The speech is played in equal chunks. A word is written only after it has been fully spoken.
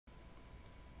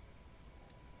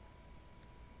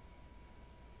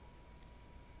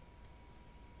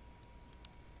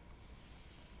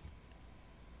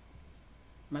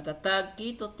Matatag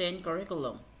K to 10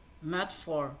 Curriculum, Math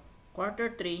 4,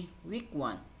 Quarter 3, Week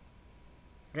 1.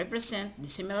 Represent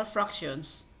dissimilar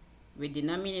fractions with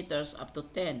denominators up to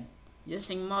 10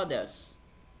 using models.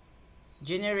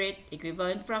 Generate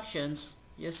equivalent fractions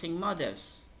using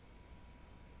models.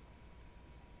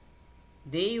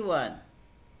 Day 1.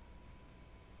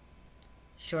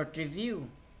 Short review.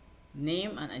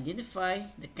 Name and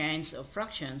identify the kinds of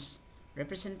fractions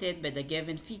represented by the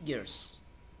given figures.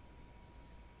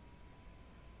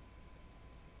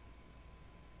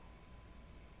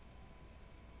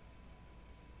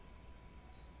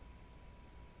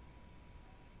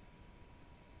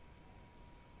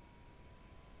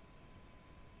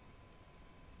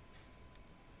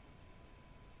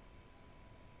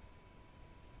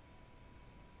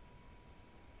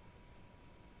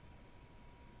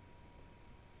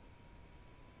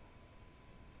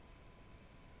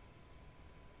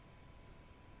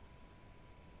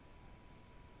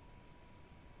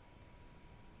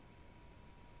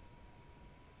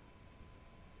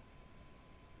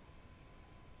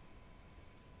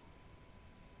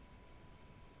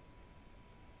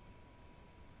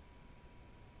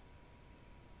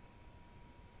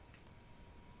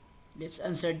 Let's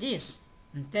answer this.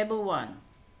 In Table 1,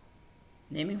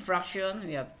 naming fraction,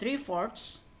 we have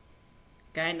 3/4,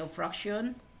 kind of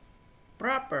fraction,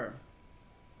 proper.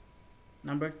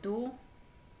 Number 2,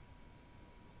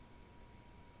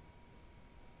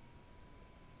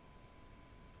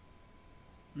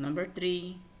 number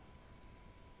 3,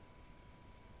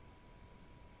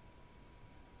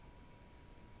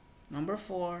 number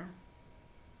 4,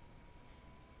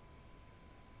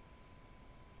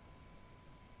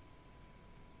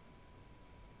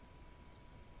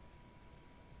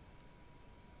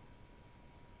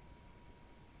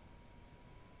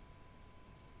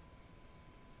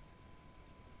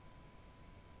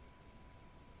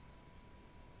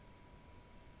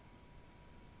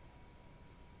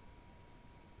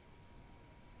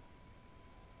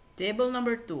 Table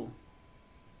number 2,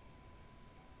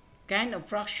 kind of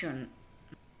fraction.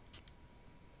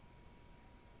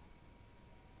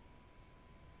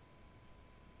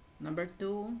 Number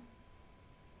 2,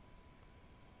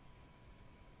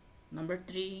 number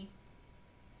 3,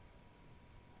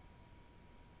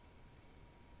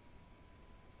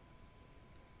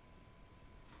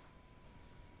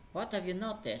 what have you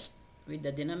noticed with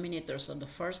the denominators of the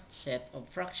first set of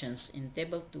fractions in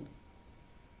Table 2?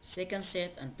 Second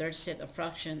set and third set of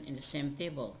fractions in the same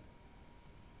table.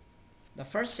 The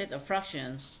first set of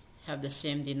fractions have the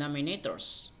same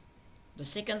denominators. The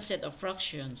second set of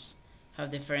fractions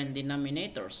have different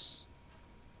denominators.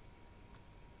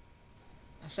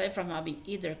 Aside from having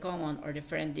either common or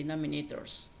different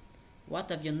denominators,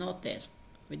 what have you noticed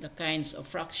with the kinds of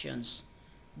fractions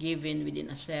given within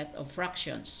a set of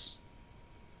fractions?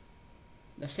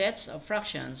 The sets of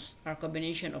fractions are a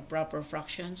combination of proper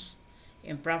fractions,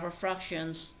 improper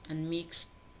fractions, and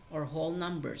mixed or whole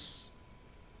numbers.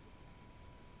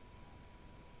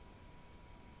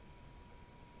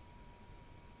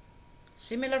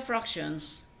 Similar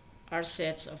fractions are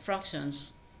sets of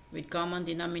fractions with common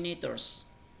denominators.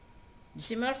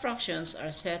 Dissimilar fractions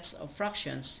are sets of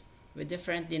fractions with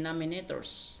different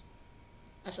denominators.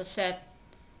 As a set,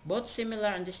 both similar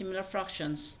and dissimilar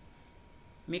fractions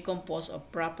may compose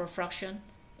of proper fraction,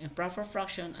 improper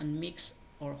fraction, and mixed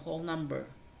or whole number.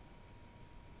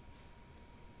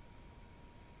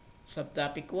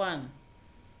 Subtopic 1.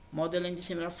 Modeling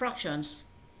dissimilar fractions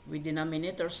with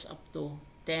denominators up to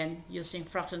 10 using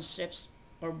fraction strips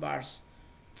or bars,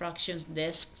 fractions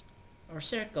discs or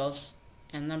circles,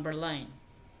 and number line.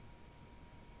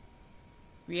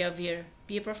 We have here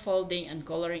paper folding and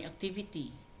coloring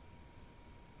activity.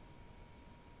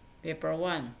 Paper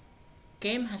 1.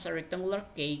 Kim has a rectangular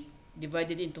cake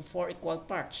divided into 4 equal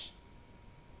parts.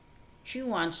 She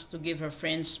wants to give her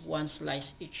friends one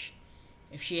slice each.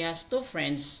 If she has 2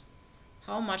 friends,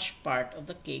 how much part of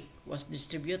the cake was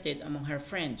distributed among her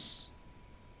friends?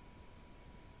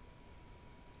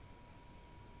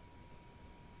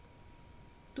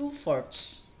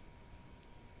 Two-fourths.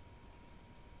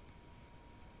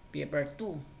 Paper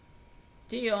 2.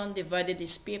 Theon divided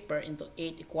his paper into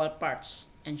 8 equal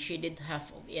parts and shaded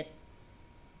half of it.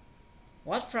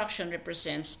 What fraction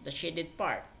represents the shaded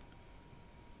part?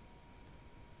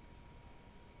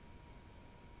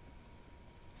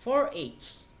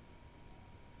 4/8.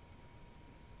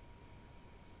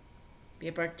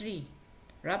 Paper 3.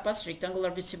 Rapa's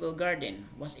rectangular vegetable garden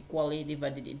was equally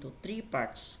divided into 3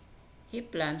 parts. He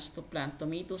plans to plant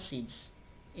tomato seeds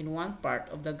in one part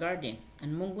of the garden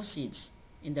and mungo seeds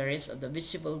in the rest of the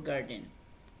vegetable garden.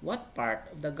 What part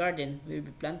of the garden will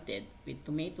be planted with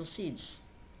tomato seeds?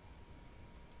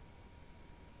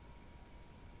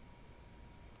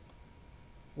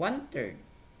 1/3.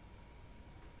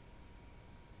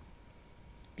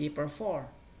 Paper 4.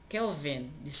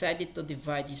 Kelvin decided to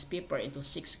divide his paper into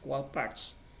 6 equal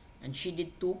parts and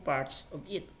shaded 2 parts of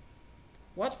it.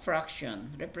 What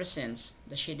fraction represents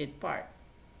the shaded part?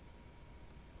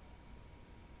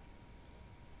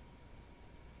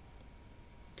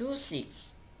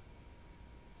 Two-sixths.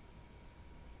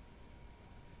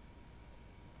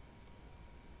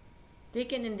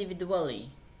 Taken individually,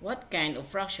 what kind of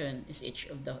fraction is each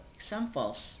of the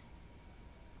examples?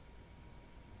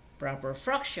 Proper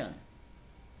fraction.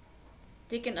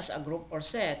 Taken as a group or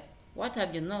set, what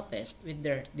have you noticed with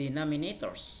their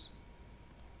denominators?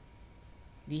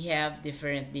 They have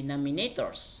different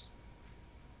denominators.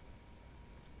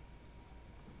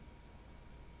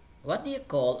 What do you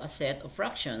call a set of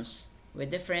fractions with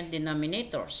different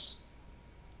denominators?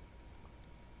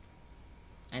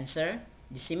 Answer: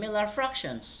 dissimilar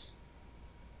fractions.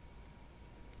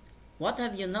 What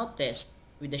have you noticed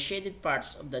with the shaded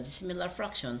parts of the dissimilar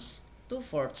fractions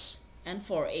 2/4 and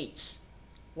 4/8,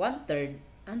 1/3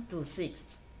 and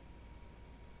 2/6?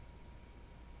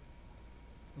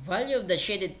 Value of the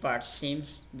shaded parts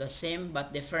seems the same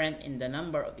but different in the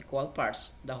number of equal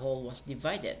parts the whole was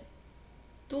divided.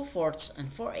 2/4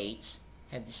 and 4/8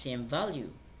 have the same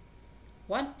value.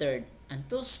 1/3 and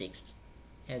 2/6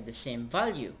 have the same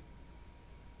value.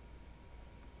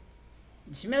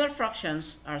 Dissimilar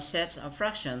fractions are sets of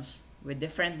fractions with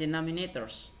different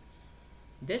denominators.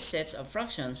 These sets of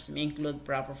fractions may include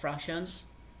proper fractions,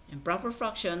 improper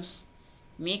fractions,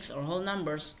 mixed or whole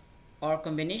numbers, or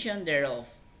combination thereof.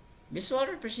 Visual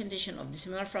representation of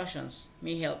dissimilar fractions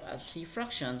may help us see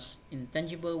fractions in a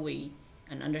tangible way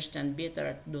and understand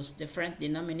better those different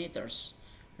denominators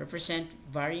represent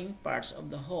varying parts of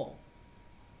the whole.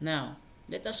 Now,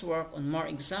 let us work on more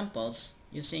examples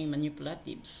using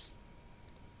manipulatives.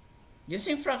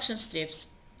 Using fraction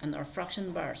strips and or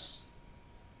fraction bars.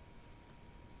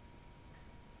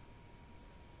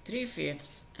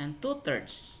 3/5 and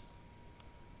 2/3.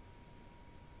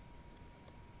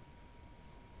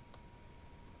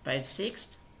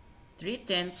 5/6,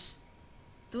 3/10,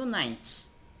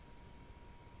 2/9.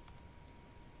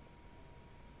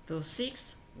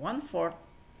 2/6, 1/4,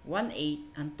 1/8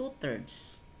 and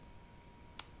 2/3.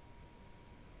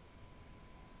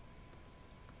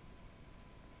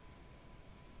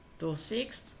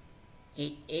 2/6,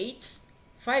 8/8,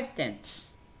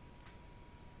 5/10.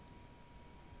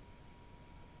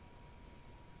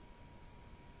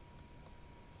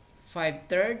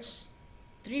 5/3,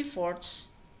 3/4,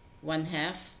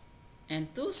 1/2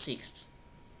 and 2/6.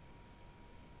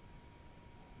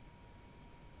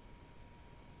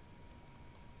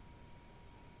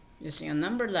 Using a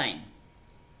number line,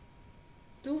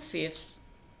 2/5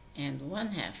 and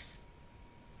 1/2.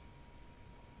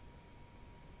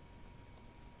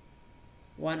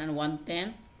 1 and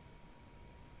 1/10,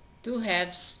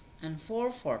 2/2 and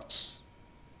 4/4.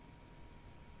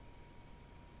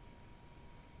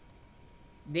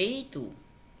 Day 2.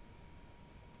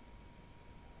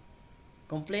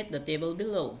 Complete the table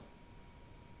below.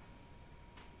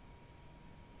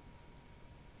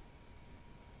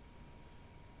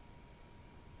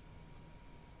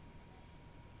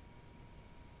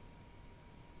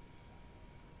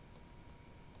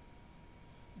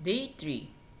 Day 3.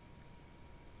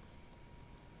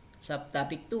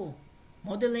 Subtopic 2.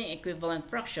 Modeling equivalent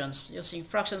fractions using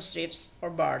fraction strips or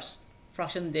bars,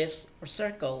 fraction disc or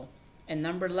circle, and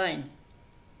number line.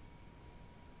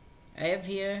 I have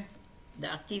here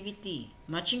the activity,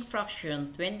 matching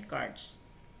fraction 20 cards.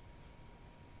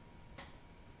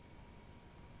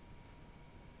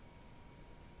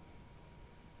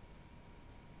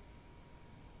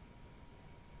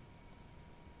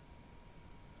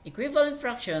 Equivalent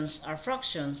fractions are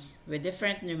fractions with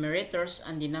different numerators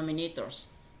and denominators,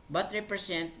 but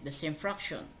represent the same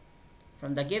fraction.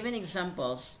 From the given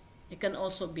examples, it can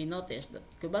also be noticed that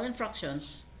equivalent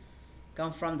fractions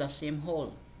come from the same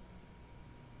whole.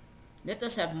 Let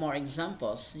us have more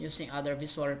examples using other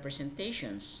visual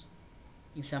representations.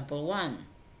 Example 1.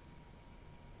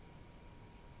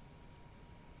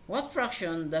 What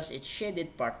fraction does its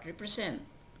shaded part represent?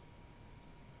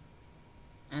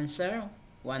 Answer: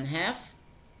 1/2,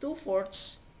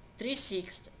 2/4,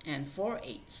 3/6 and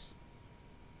 4/8.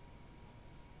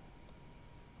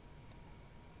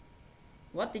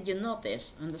 What did you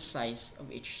notice on the size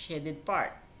of each shaded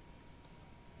part?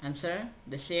 Answer: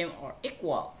 the same or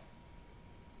equal.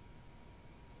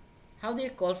 How do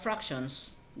you call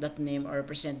fractions that name or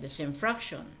represent the same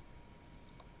fraction?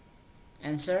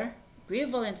 Answer: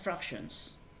 equivalent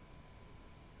fractions.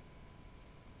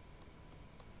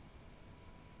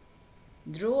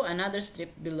 Draw another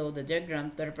strip below the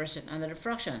diagram to represent another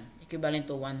fraction equivalent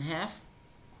to 1/2,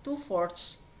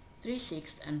 2/4,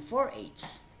 3/6, and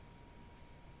 4/8.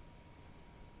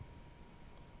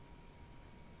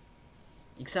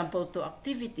 Example 2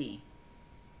 activity.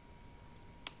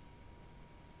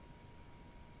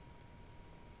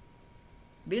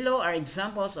 Below are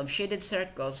examples of shaded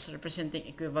circles representing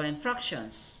equivalent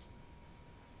fractions.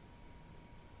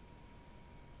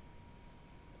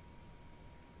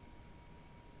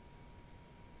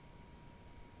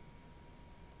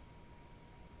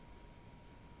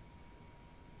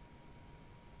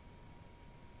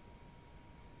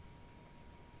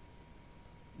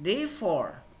 Day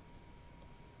 4.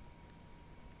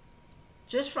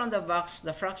 Choose from the box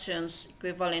the fractions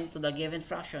equivalent to the given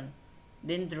fraction.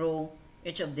 Then draw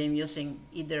each of them using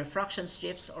either fraction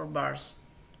strips or bars,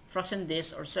 fraction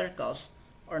discs or circles,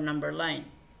 or number line.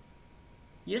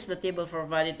 Use the table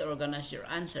provided to organize your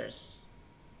answers.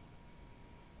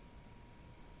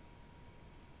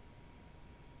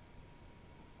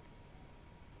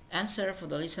 Answer for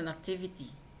the lesson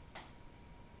activity.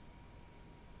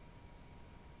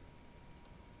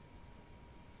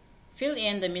 Fill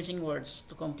in the missing words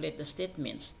to complete the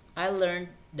statements. I learned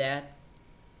that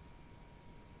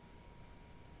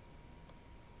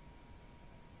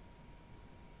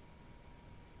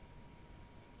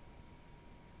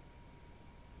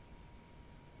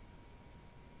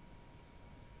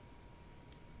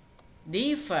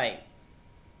Day 5.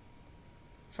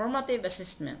 Formative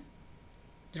assessment.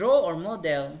 Draw or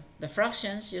model the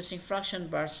fractions using fraction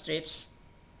bar strips,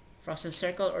 fraction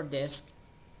circle or disc,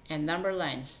 and number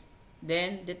lines.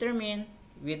 Then determine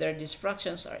whether these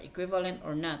fractions are equivalent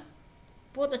or not.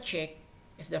 Put a check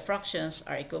if the fractions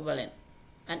are equivalent,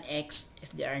 an X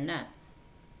if they are not.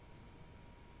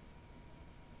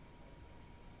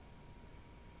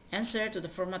 Answer to the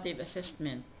formative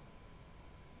assessment.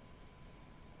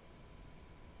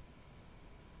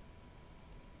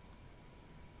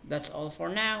 That's all for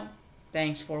now.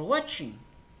 Thanks for watching.